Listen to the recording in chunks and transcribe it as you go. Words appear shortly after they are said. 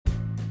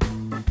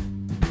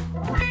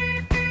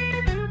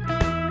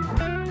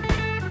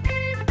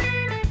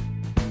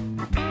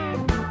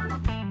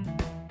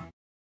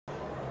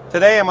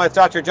Today I'm with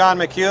Dr. John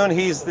McKeon.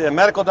 He's the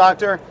medical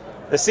doctor,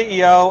 the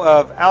CEO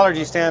of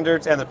Allergy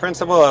Standards, and the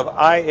principal of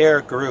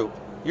iAIR Group.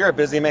 You're a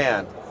busy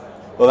man.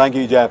 Well, thank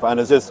you, Jeff, and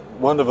it's just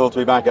wonderful to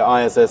be back at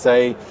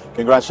ISSA.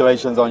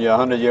 Congratulations on your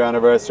 100-year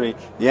anniversary.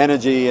 The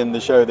energy in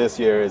the show this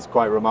year is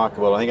quite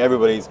remarkable. I think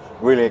everybody's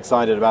really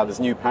excited about this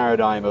new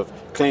paradigm of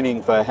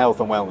cleaning for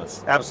health and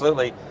wellness.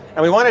 Absolutely.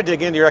 And we want to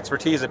dig into your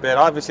expertise a bit.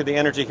 Obviously, the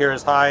energy here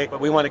is high,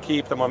 but we want to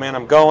keep the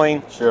momentum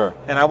going. Sure.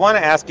 And I want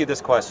to ask you this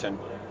question.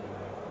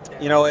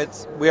 You know,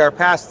 we are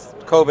past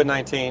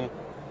COVID-19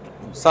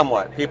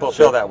 somewhat. People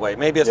feel that way.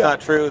 Maybe it's not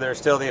true. There's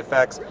still the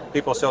effects.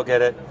 People still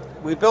get it.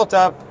 We built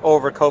up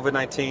over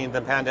COVID-19,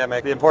 the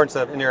pandemic, the importance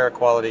of indoor air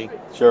quality.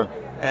 Sure.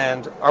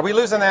 And are we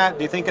losing that?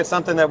 Do you think it's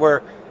something that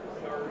we're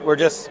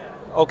just,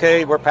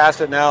 okay, we're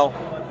past it now?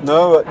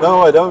 No,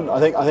 I don't. I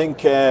think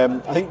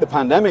the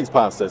pandemic's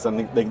past us, and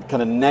the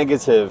kind of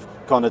negative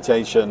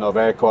connotation of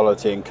air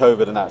quality and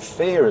COVID and that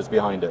fear is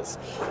behind us.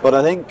 But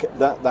I think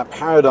that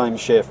paradigm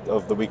shift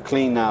of that we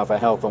clean now for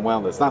health and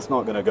wellness, that's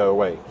not going to go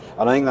away.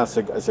 And I think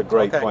that's a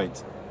great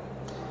point.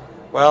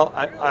 Well,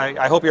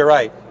 I hope you're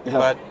right. Yeah.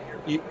 But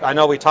I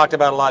know we talked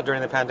about a lot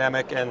during the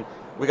pandemic, and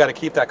we got to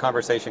keep that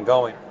conversation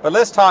going. But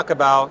let's talk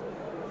about,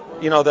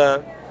 you know,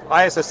 the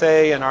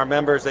ISSA and our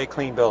members, they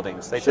clean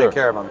buildings. They take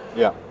care of them.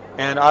 Yeah.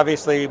 And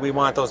obviously we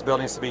want those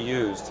buildings to be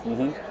used.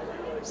 Mm-hmm.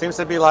 Seems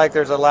to be like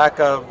there's a lack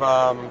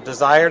of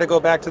desire to go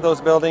back to those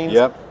buildings.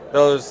 Yep.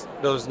 Those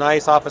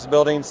nice office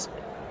buildings,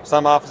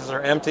 some offices are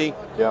empty.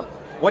 Yep.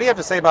 What do you have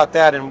to say about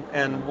that,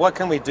 and what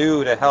can we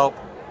do to help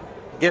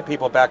get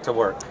people back to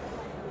work?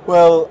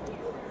 Well,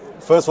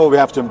 first of all, we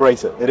have to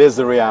embrace it. It is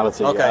the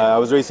reality. Okay. I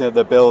was recently at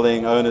the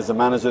Building Owners and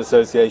Managers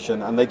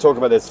Association, and they talk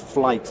about this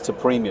flight to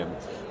premium.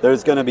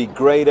 There's going to be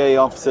grade A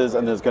offices,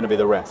 and there's going to be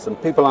the rest,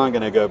 and people aren't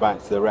going to go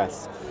back to the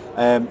rest.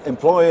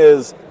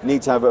 Employers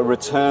need to have a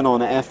return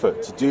on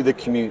effort to do the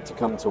commute to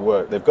come to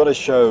work. They've got to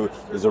show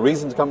there's a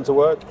reason to come to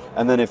work,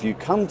 and then if you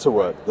come to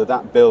work,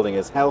 that building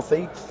is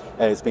healthy,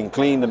 it's been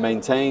cleaned and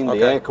maintained, the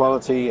air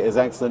quality is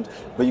excellent,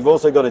 but you've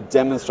also got to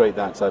demonstrate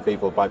that to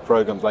people by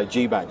programs like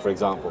GBAC, for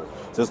example.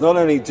 So it's not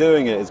only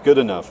doing it is good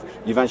enough,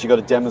 you've actually got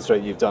to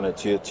demonstrate you've done it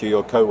to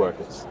your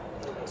co-workers.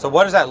 So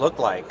what does that look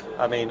like?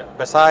 I mean,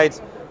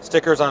 besides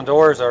stickers on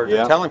doors or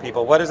telling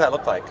people, what does that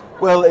look like?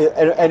 Well,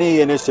 any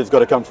initiative's got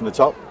to come from the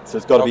top, so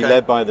it's got to be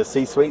led by the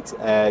C-suite.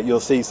 You'll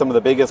see some of the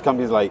biggest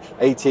companies like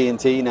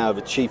AT&T now have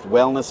a chief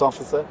wellness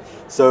officer.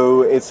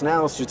 So it's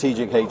now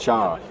strategic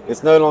HR.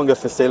 It's no longer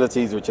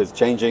facilities, which is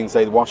changing,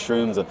 say, the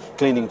washrooms and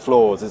cleaning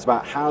floors. It's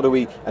about how do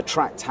we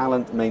attract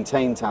talent,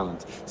 maintain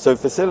talent. So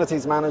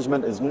facilities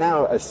management is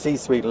now a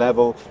C-suite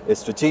level, it's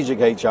strategic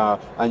HR,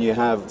 and you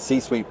have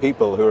C-suite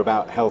people who are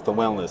about health and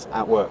wellness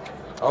at work.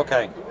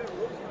 Okay.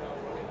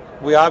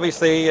 We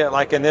obviously,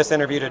 like in this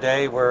interview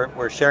today,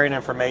 we're sharing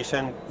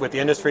information with the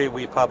industry.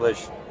 We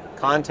publish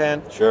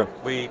content. Sure.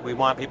 We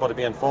want people to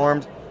be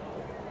informed.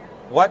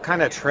 What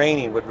kind of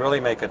training would really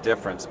make a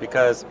difference?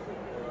 Because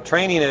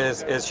training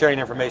is sharing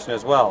information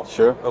as well.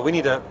 Sure. But we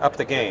need to up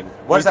the game.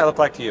 What does that look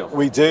like to you?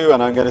 We do,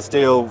 and I'm going to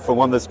steal from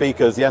one of the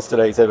speakers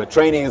yesterday. He said, but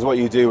training is what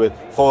you do with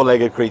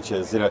four-legged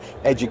creatures. You know,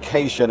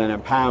 education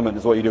and empowerment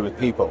is what you do with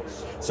people.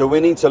 So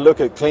we need to look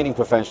at cleaning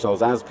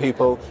professionals as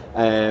people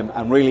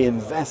and really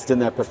invest in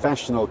their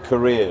professional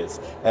careers,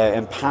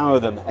 empower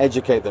them,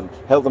 educate them,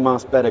 help them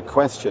ask better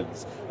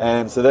questions,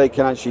 so they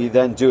can actually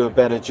then do a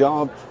better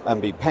job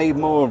and be paid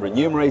more,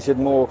 remunerated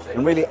more,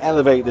 and really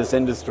elevate this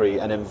industry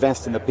and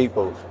invest in the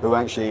people who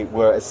actually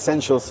were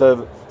essential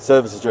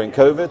services during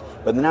COVID,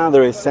 but now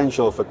they're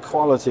essential for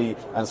quality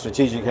and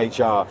strategic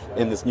HR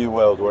in this new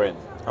world we're in.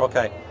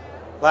 Okay.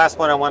 Last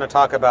one I want to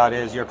talk about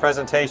is your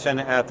presentation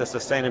at the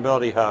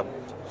Sustainability Hub.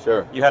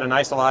 Sure. You had a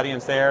nice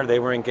audience there. They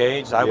were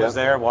engaged. I was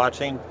there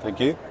watching. Thank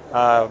you.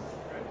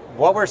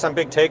 What were some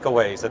big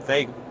takeaways that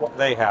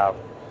they have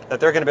that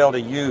they're going to be able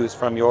to use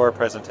from your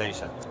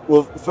presentation?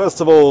 Well,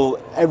 first of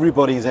all,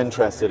 everybody's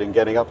interested in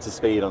getting up to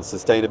speed on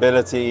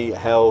sustainability,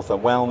 health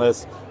and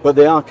wellness, but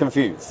they are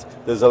confused.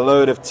 There's a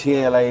load of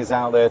TLAs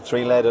out there,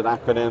 three-lettered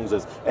acronyms,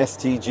 there's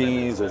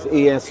SDGs, there's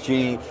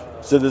ESG.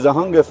 So there's a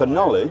hunger for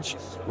knowledge,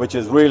 which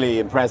is really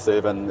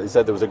impressive, and they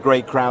said there was a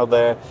great crowd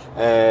there,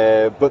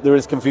 but there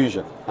is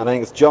confusion. And I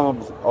think it's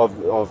job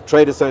of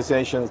trade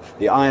associations,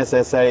 the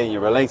ISSA and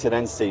your related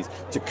entities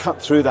to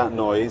cut through that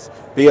noise,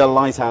 be a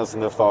lighthouse in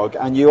the fog,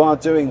 and you are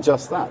doing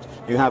just that.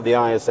 You have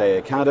the ISA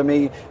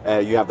Academy,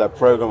 you have that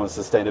program on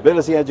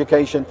sustainability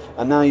education,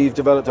 and now you've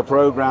developed a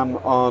program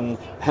on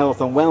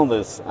health and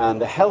wellness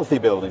and healthy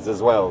buildings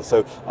as well.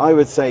 So I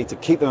would say to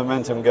keep the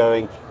momentum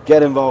going,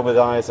 get involved with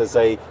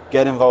ISSA,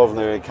 get involved in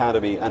the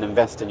Academy, and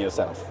invest in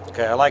yourself.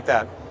 Okay, I like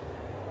that.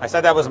 I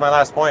said that was my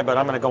last point, but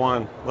I'm going to go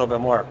on a little bit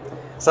more.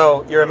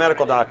 So you're a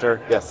medical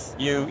doctor. Yes.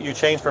 You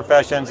change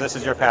professions. This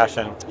is your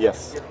passion.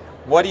 Yes.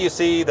 What do you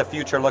see the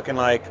future looking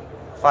like?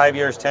 5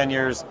 years, 10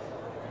 years?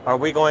 Are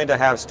we going to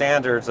have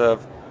standards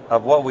of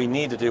of what we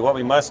need to do, what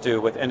we must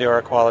do with indoor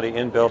air quality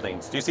in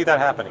buildings. Do you see that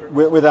happening?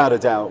 Without a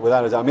doubt,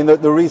 without a doubt. I mean,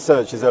 the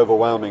research is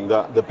overwhelming.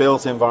 The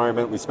built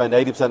environment, we spend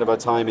 80% of our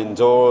time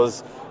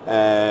indoors.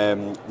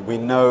 We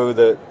know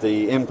that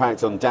the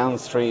impact on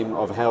downstream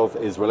of health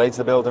is related to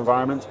the built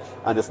environment,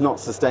 and it's not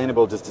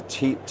sustainable just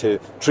to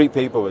treat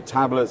people with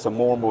tablets, and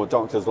more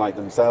doctors like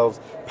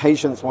themselves.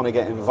 Patients want to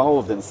get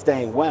involved in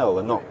staying well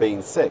and not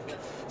being sick.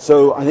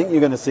 So I think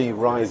you're going to see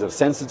rise of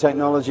sensor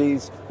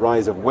technologies,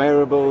 rise of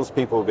wearables,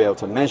 people will be able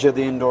to measure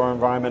the indoor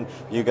environment.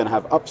 You're going to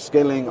have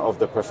upskilling of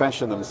the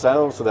profession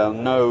themselves, so they'll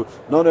know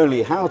not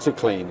only how to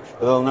clean,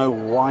 but they'll know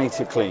why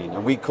to clean.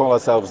 And we call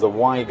ourselves the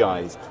why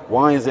guys.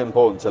 Why is it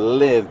important to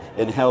live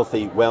in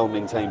healthy,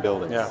 well-maintained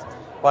buildings? Yeah.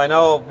 Well, I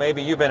know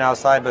maybe you've been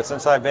outside, but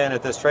since I've been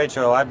at this trade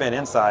show, I've been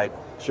inside.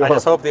 Sure. I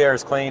just hope the air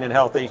is clean and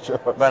healthy, Sure.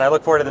 But I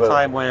look forward to the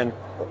time when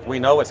we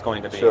know it's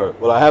going to be. Sure.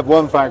 Well, I have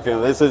one fact for you.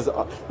 This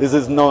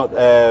is not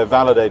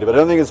validated, but I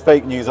don't think it's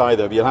fake news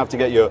either. But you'll have to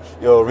get your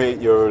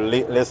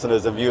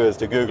listeners and viewers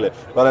to Google it.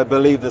 But I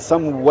believe there's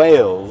some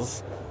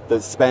whales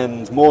that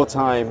spend more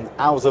time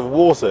out of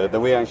water than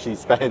we actually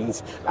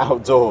spend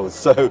outdoors.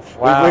 So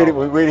wow. we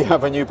really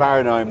have a new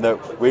paradigm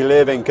that we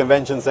live in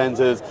convention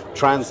centers,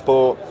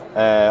 transport,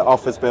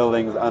 office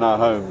buildings, and our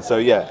homes. So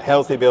yeah,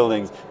 healthy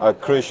buildings are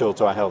crucial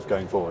to our health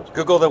going forward.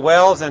 Google the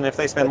whales, and if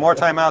they spend more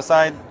time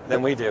outside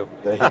than we do.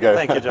 There you go.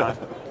 Thank you, John.